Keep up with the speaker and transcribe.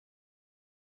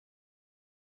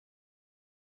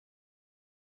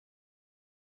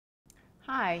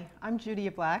Hi, I'm Judy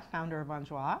Black, founder of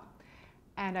Enjoy,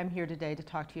 and I'm here today to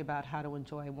talk to you about how to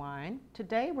enjoy wine.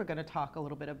 Today we're going to talk a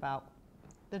little bit about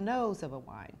the nose of a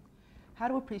wine, how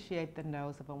to appreciate the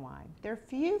nose of a wine. There are a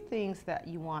few things that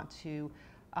you want to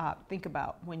think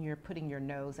about when you're putting your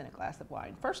nose in a glass of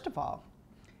wine. First of all,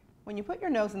 when you put your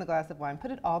nose in the glass of wine,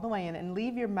 put it all the way in and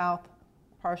leave your mouth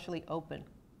partially open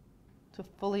to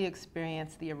fully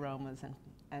experience the aromas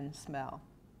and smell.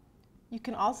 You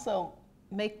can also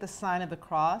make the sign of the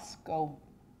cross go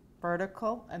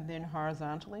vertical and then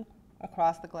horizontally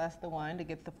across the glass of the wine to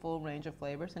get the full range of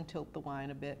flavors and tilt the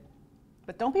wine a bit.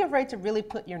 But don't be afraid to really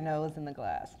put your nose in the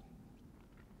glass.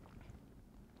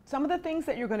 Some of the things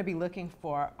that you're going to be looking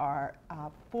for are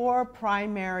four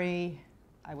primary,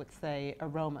 I would say,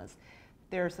 aromas.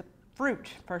 There's a fruit,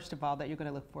 first of all, that you're going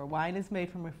to look for. Wine is made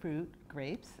from a fruit,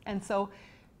 grapes,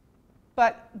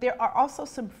 but there are also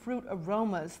some fruit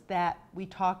aromas that we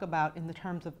talk about in the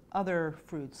terms of other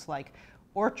fruits, like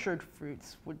orchard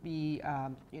fruits would be,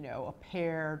 a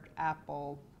pear,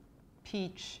 apple,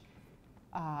 peach.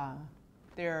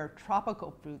 There are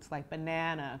tropical fruits like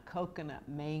banana, coconut,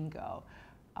 mango.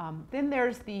 Then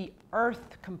there's the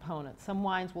earth component. Some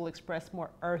wines will express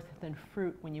more earth than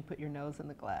fruit when you put your nose in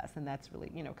the glass, and that's really,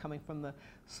 coming from the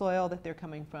soil that they're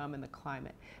coming from and the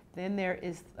climate. Then there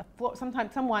is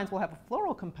sometimes some wines will have a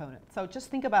floral component. So just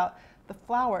think about the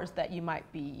flowers that you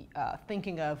might be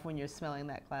thinking of when you're smelling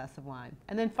that glass of wine.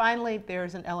 And then finally,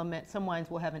 there's an element. Some wines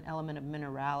will have an element of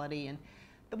minerality, and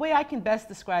the way I can best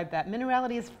describe that,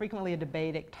 minerality is frequently a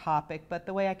debated topic, but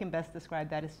the way I can best describe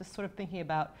that is just sort of thinking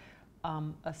about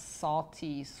a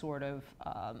salty sort of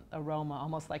aroma,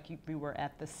 almost like if you were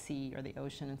at the sea or the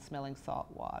ocean and smelling salt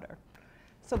water.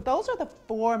 So those are the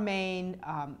four main,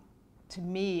 to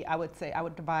me, I would say, I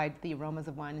would divide the aromas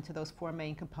of wine into those four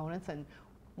main components, and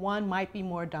one might be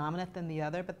more dominant than the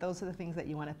other, but those are the things that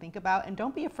you want to think about. And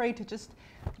don't be afraid to just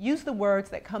use the words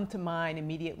that come to mind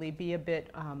immediately. Be a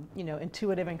bit,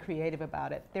 intuitive and creative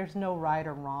about it. There's no right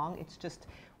or wrong. It's just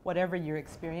whatever you're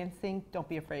experiencing, don't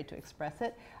be afraid to express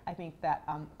it. I think that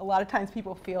a lot of times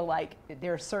people feel like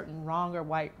there are certain wrong or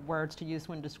right words to use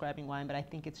when describing wine, but I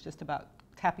think it's just about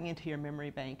tapping into your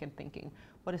memory bank and thinking,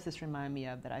 what does this remind me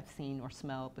of that I've seen or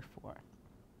smelled before?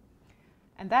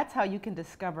 And that's how you can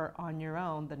discover on your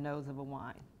own the nose of a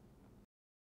wine.